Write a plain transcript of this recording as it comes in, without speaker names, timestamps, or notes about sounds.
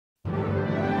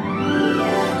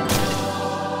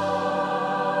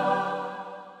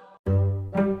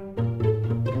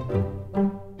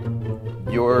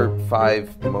your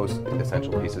 5 most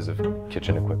essential pieces of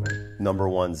kitchen equipment? Number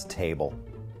one's table.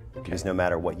 Because no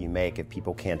matter what you make, if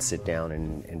people can't sit down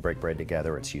and break bread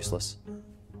together, it's useless.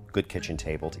 Good kitchen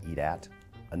table to eat at.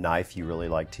 A knife you really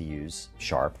like to use,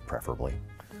 sharp preferably,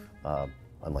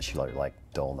 unless you like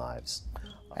dull knives.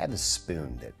 I have this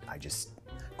spoon that I just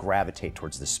gravitate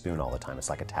towards the spoon all the time. It's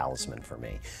like a talisman for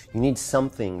me. You need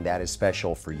something that is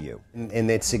special for you. And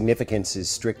its significance is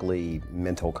strictly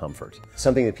mental comfort.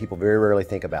 Something that people very rarely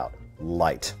think about,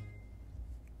 light.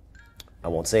 I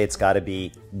won't say it's got to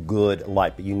be good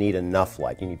light, but you need enough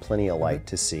light. You need plenty of light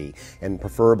to see, and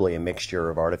preferably a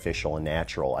mixture of artificial and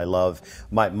natural. I love,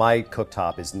 my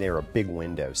cooktop is near a big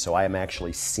window, so I am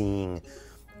actually seeing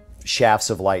shafts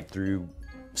of light through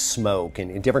smoke,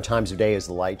 and in different times of day as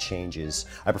the light changes.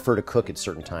 I prefer to cook at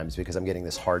certain times because I'm getting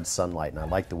this hard sunlight, and I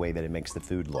like the way that it makes the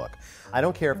food look. I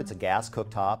don't care if it's a gas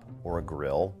cooktop or a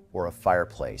grill or a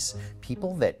fireplace.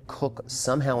 People that cook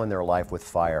somehow in their life with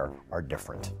fire are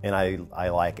different, and I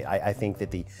like it. I think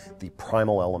that the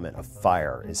primal element of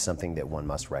fire is something that one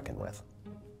must reckon with.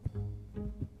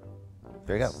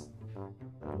 There you go.